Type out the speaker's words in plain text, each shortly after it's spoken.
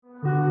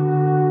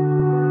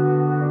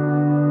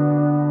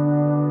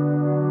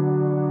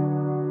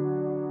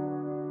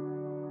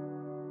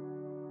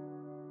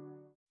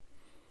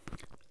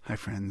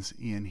friends.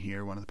 Ian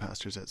here, one of the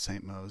pastors at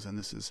St. Mo's, and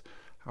this is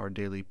our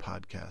daily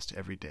podcast,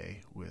 Every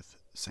Day with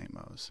St.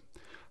 Mo's.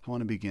 I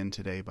want to begin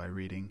today by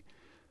reading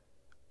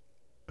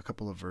a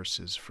couple of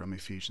verses from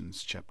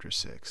Ephesians chapter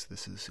 6.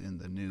 This is in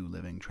the New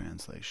Living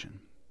Translation.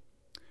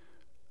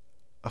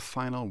 A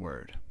final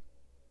word.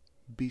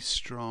 Be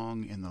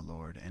strong in the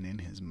Lord and in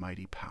his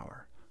mighty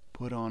power.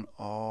 Put on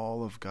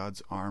all of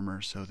God's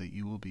armor so that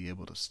you will be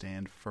able to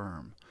stand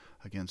firm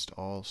against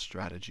all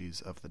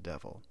strategies of the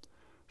devil.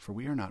 For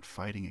we are not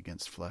fighting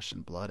against flesh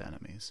and blood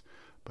enemies,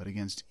 but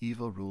against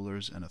evil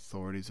rulers and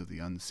authorities of the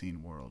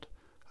unseen world,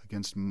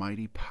 against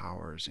mighty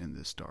powers in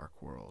this dark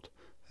world,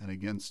 and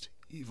against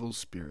evil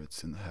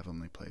spirits in the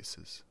heavenly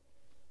places.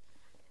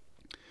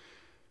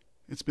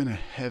 It's been a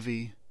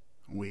heavy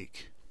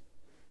week.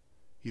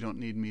 You don't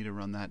need me to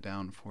run that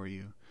down for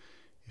you.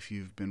 If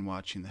you've been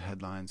watching the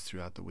headlines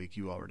throughout the week,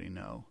 you already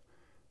know.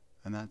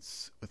 And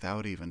that's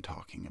without even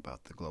talking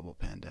about the global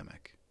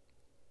pandemic.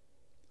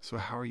 So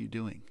how are you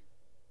doing?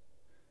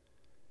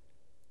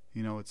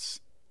 You know, it's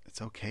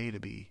okay to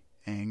be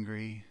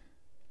angry,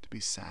 to be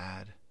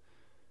sad,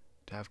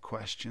 to have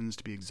questions,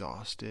 to be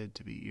exhausted,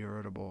 to be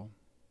irritable.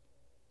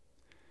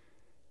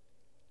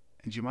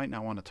 And you might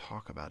not want to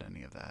talk about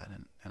any of that,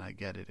 and I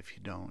get it if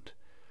you don't.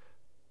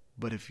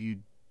 But if you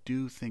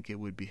do think it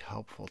would be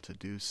helpful to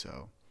do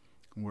so,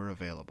 we're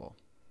available.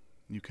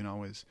 You can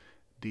always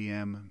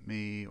DM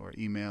me or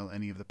email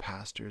any of the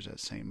pastors at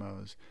St.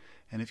 Mo's.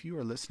 And if you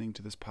are listening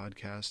to this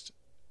podcast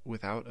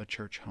without a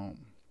church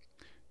home,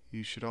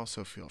 you should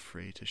also feel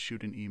free to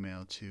shoot an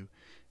email to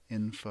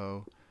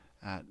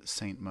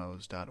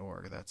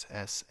info@stmos.org. That's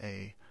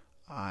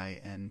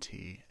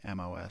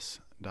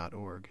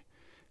SAINTMOS.org.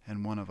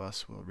 And one of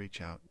us will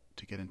reach out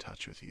to get in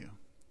touch with you.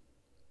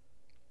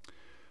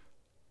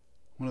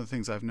 One of the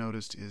things I've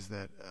noticed is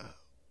that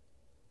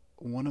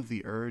one of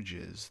the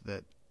urges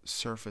that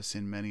surface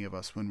in many of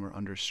us when we're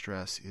under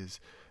stress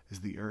is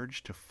the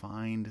urge to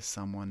find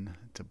someone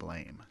to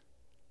blame.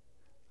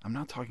 I'm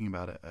not talking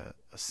about a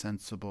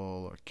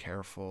sensible or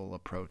careful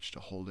approach to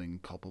holding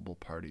culpable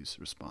parties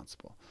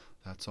responsible.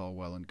 That's all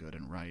well and good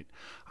and right.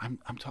 I'm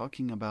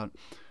talking about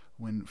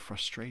when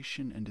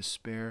frustration and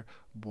despair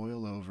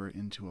boil over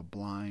into a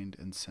blind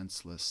and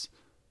senseless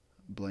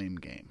blame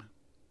game.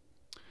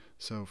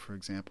 So, for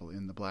example,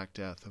 in the Black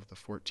Death of the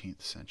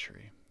 14th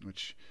century,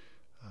 which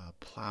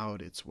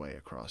plowed its way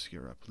across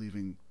Europe,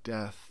 leaving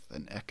death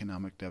and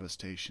economic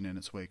devastation in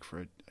its wake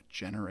for a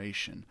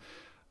generation,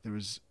 there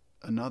was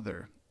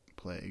another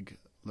plague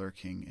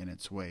lurking in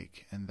its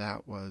wake, and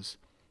that was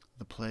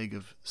the plague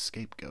of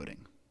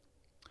scapegoating.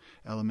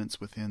 Elements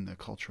within the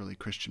culturally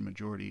Christian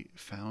majority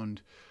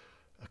found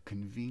a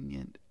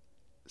convenient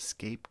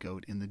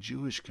scapegoat in the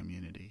Jewish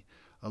community,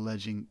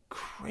 alleging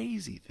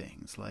crazy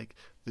things like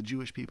the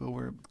Jewish people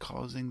were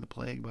causing the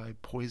plague by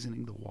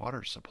poisoning the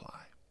water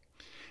supply.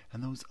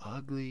 And those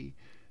ugly,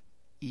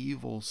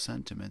 evil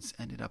sentiments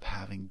ended up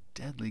having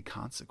deadly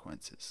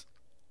consequences.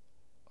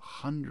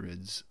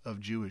 Hundreds of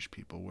Jewish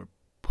people were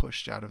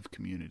pushed out of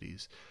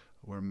communities,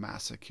 were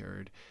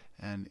massacred,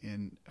 and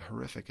in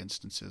horrific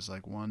instances,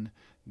 like one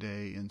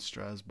day in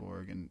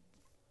Strasbourg in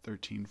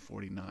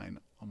 1349,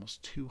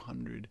 almost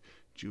 200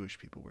 Jewish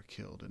people were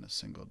killed in a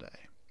single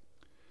day.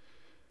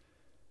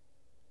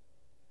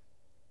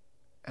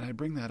 And I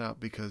bring that up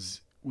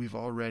because we've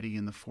already,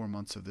 in the 4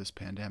 months of this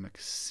pandemic,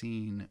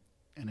 seen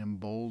an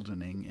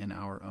emboldening in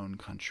our own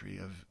country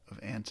of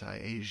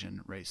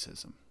anti-Asian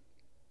racism.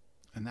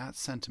 And that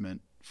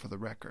sentiment, for the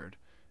record,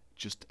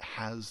 just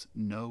has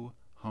no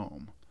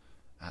home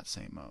at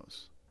St.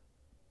 Mo's.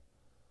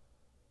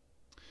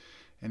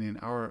 And in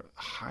our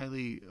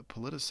highly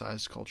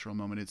politicized cultural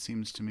moment, it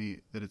seems to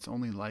me that it's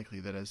only likely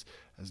that as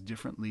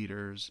different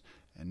leaders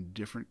and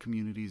different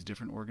communities,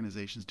 different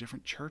organizations,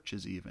 different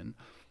churches even,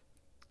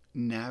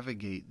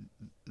 navigate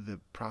the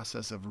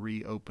process of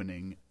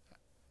reopening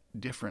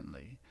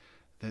differently,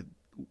 that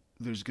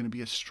there's going to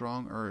be a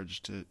strong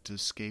urge to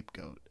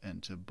scapegoat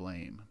and to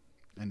blame.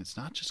 And it's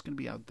not just going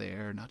to be out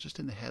there, not just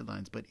in the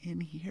headlines, but in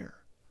here,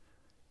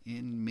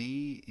 in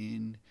me,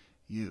 in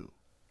you.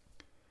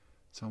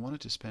 So I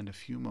wanted to spend a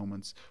few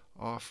moments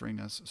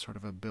offering us sort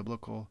of a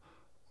biblical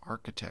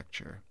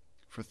architecture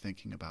for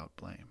thinking about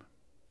blame.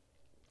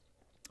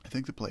 I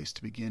think the place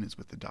to begin is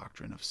with the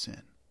doctrine of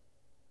sin.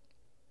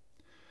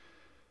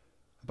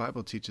 The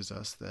Bible teaches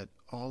us that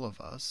all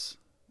of us,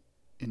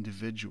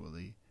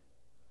 individually,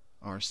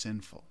 are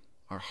sinful.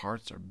 Our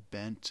hearts are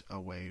bent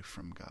away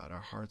from God. Our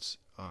hearts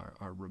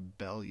are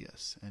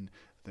rebellious, and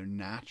their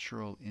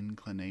natural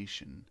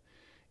inclination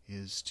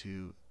is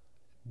to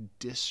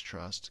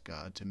distrust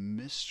God, to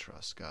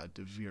mistrust God,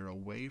 to veer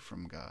away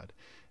from God,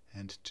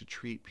 and to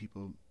treat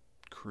people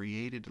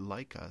created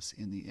like us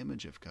in the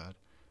image of God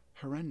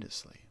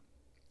horrendously.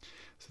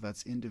 So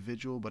that's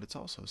individual, but it's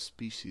also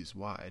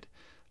species-wide.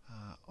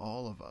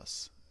 All of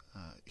us,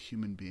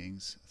 human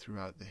beings,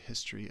 throughout the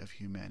history of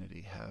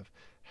humanity, have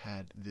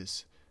had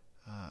this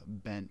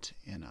bent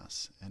in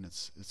us, and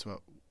it's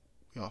what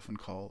we often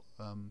call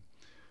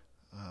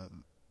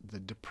the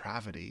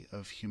depravity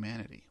of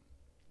humanity.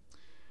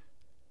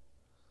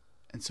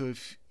 And so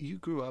if you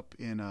grew up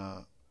in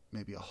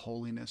maybe a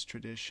holiness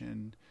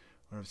tradition,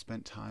 or have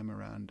spent time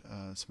around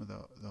some of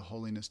the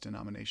holiness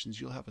denominations,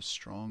 you'll have a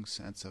strong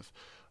sense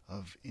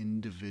of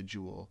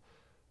individual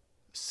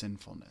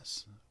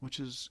sinfulness, which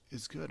is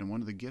good. And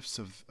one of the gifts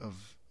of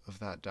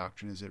that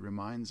doctrine is it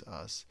reminds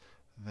us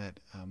that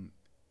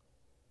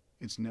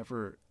it's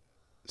never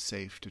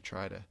safe to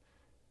try to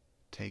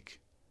take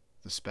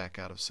the speck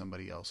out of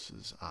somebody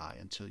else's eye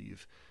until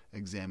you've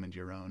examined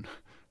your own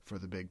for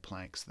the big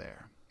planks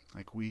there.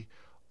 Like, we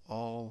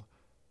all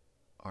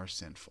are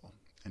sinful,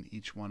 and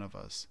each one of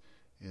us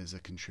is a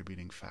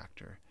contributing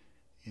factor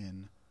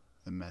in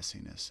the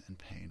messiness and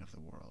pain of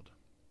the world.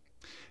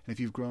 And if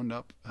you've grown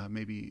up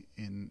maybe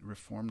in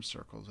Reformed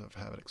circles, have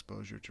had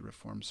exposure to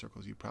Reformed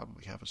circles, you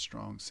probably have a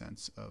strong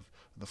sense of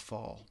the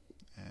fall,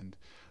 and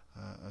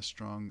a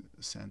strong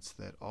sense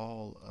that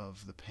all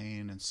of the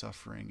pain and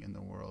suffering in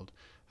the world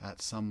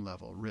at some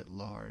level, writ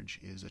large,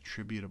 is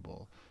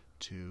attributable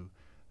to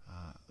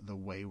the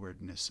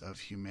waywardness of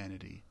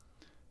humanity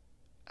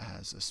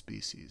as a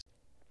species.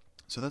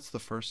 So that's the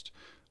first,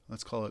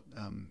 let's call it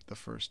the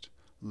first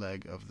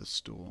leg of the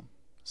stool,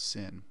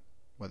 sin,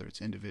 whether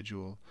it's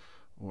individual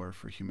or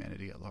for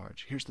humanity at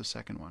large. Here's the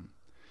second one,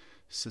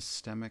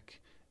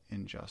 systemic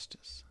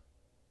injustice.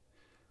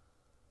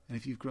 And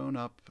if you've grown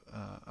up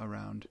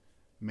around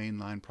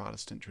mainline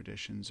Protestant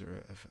traditions,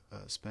 or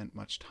have spent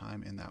much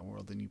time in that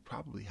world, then you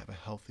probably have a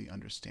healthy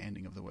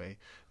understanding of the way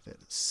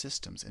that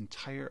systems,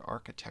 entire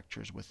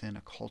architectures within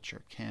a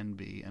culture can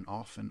be, and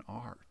often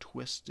are,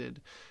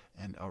 twisted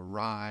and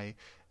awry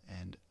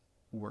and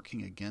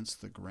working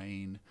against the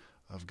grain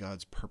of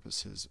God's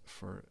purposes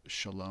for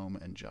shalom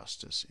and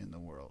justice in the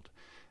world.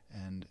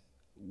 And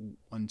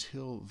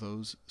until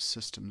those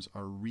systems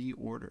are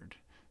reordered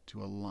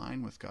to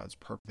align with God's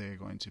purpose, they are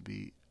going to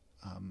be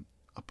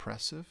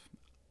oppressive,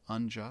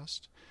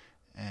 unjust,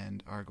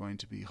 and are going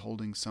to be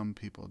holding some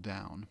people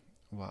down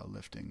while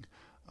lifting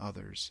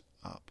others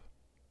up.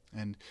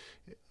 And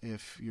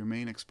if your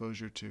main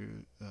exposure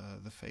to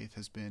the faith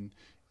has been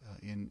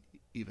in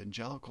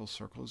evangelical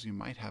circles, you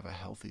might have a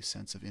healthy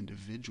sense of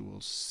individual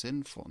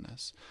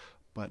sinfulness,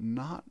 but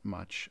not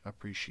much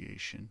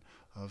appreciation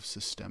of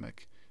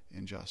systemic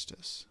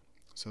injustice.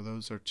 So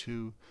those are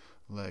two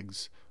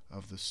legs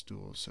of the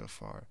stool so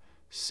far: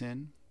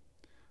 sin,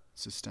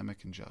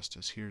 systemic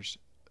injustice. Here's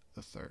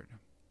the third: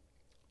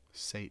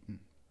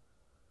 Satan.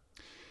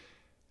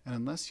 And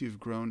unless you've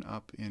grown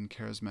up in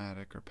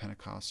charismatic or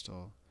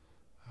Pentecostal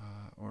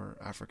or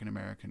African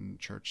American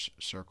church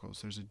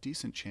circles, there's a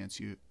decent chance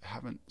you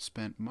haven't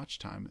spent much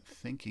time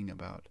thinking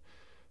about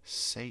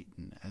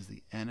Satan as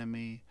the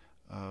enemy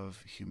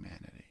of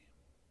humanity.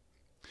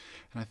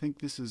 And I think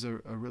this is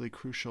a really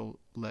crucial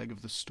leg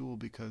of the stool,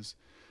 because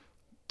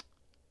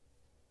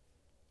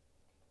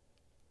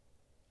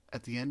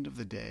at the end of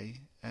the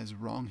day, as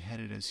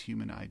wrong-headed as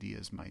human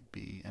ideas might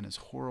be, and as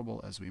horrible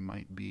as we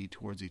might be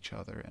towards each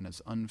other, and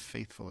as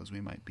unfaithful as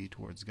we might be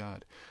towards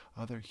God,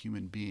 other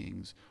human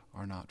beings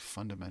are not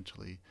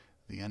fundamentally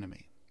the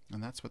enemy.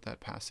 And that's what that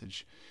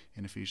passage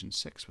in Ephesians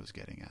 6 was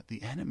getting at.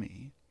 The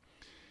enemy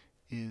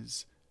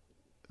is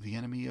the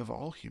enemy of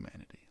all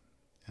humanity,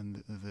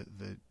 and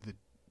the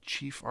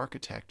chief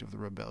architect of the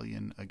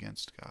rebellion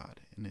against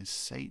God, and is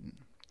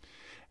Satan.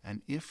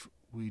 And if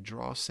we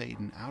draw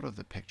Satan out of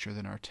the picture,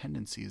 then our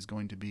tendency is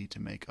going to be to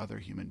make other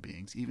human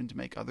beings, even to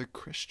make other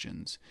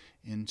Christians,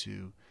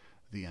 into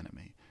the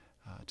enemy,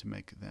 to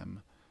make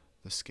them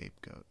the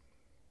scapegoat.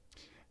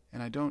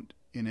 And I don't,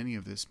 in any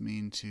of this,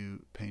 mean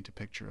to paint a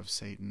picture of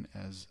Satan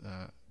as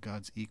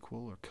God's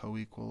equal or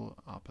co-equal,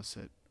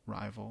 opposite,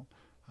 rival.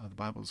 The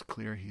Bible is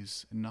clear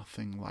he's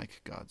nothing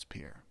like God's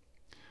peer.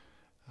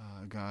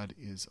 God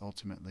is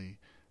ultimately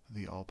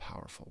the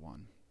all-powerful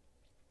one.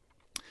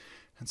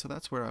 And so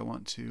that's where I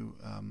want to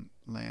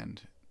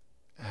land,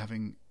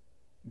 having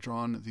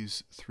drawn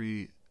these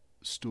three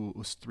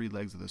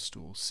legs of the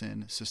stool: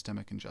 sin,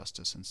 systemic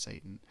injustice, and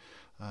Satan,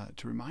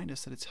 to remind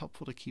us that it's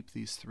helpful to keep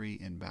these three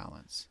in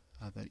balance,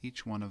 that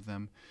each one of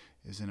them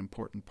is an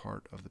important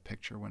part of the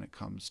picture when it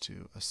comes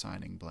to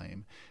assigning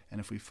blame.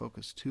 And if we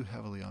focus too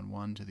heavily on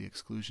one to the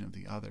exclusion of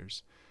the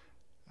others,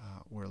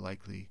 we're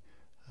likely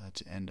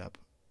to end up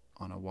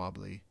on a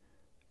wobbly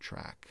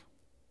track.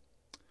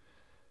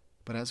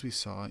 But as we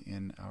saw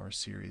in our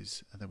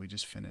series that we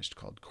just finished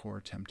called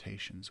Core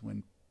Temptations,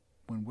 when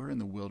we're in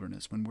the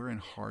wilderness, when we're in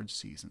hard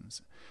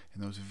seasons,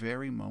 in those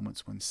very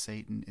moments when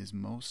Satan is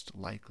most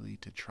likely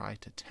to try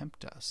to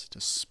tempt us, to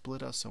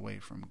split us away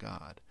from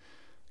God,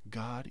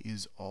 God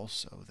is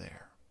also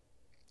there.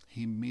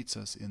 He meets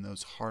us in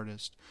those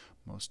hardest,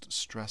 most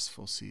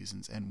stressful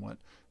seasons. And what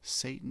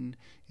Satan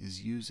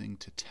is using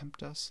to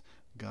tempt us,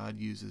 God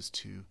uses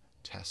to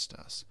test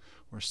us.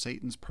 Where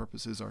Satan's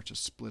purposes are to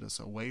split us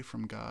away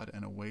from God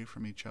and away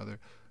from each other,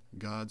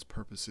 God's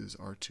purposes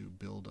are to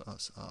build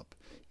us up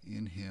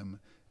in Him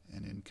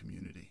and in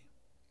community.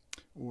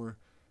 Or,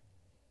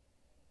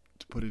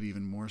 to put it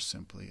even more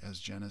simply, as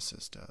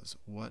Genesis does,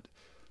 what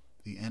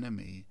the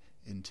enemy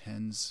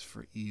intends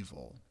for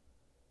evil,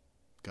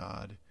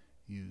 God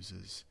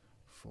uses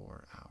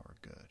for our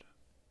good.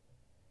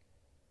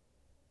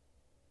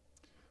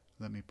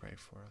 Let me pray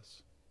for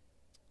us.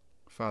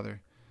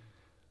 Father,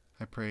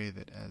 I pray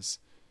that as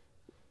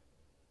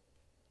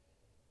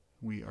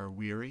we are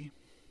weary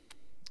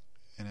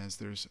and as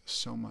there's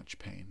so much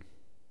pain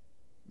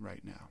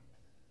right now,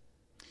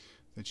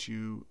 that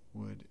you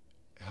would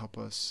help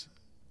us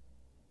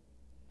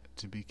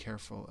to be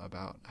careful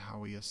about how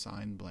we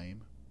assign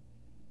blame,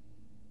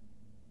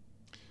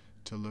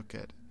 to look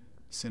at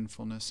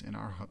sinfulness in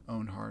our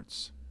own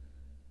hearts,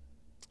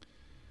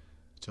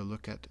 to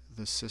look at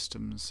the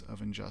systems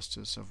of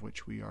injustice of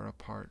which we are a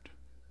part,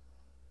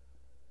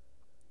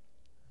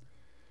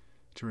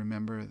 to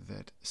remember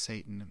that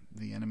Satan,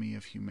 the enemy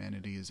of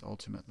humanity, is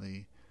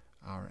ultimately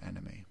our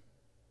enemy.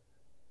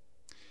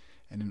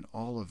 And in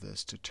all of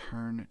this, to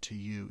turn to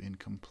you in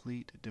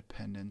complete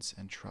dependence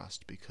and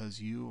trust,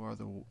 because you are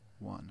the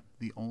one,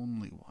 the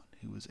only one,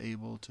 who is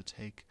able to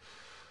take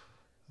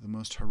the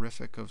most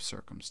horrific of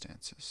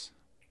circumstances,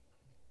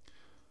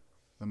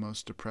 the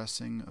most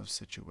depressing of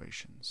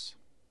situations,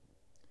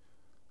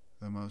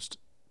 the most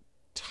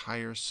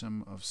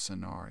tiresome of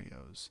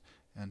scenarios,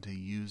 and to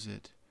use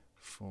it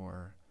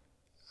for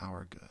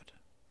our good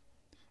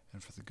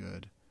and for the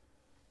good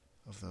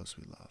of those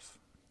we love.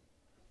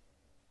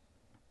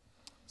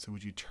 So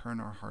would you turn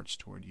our hearts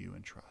toward you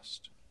in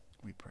trust?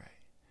 We pray.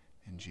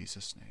 In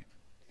Jesus' name,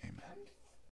 amen.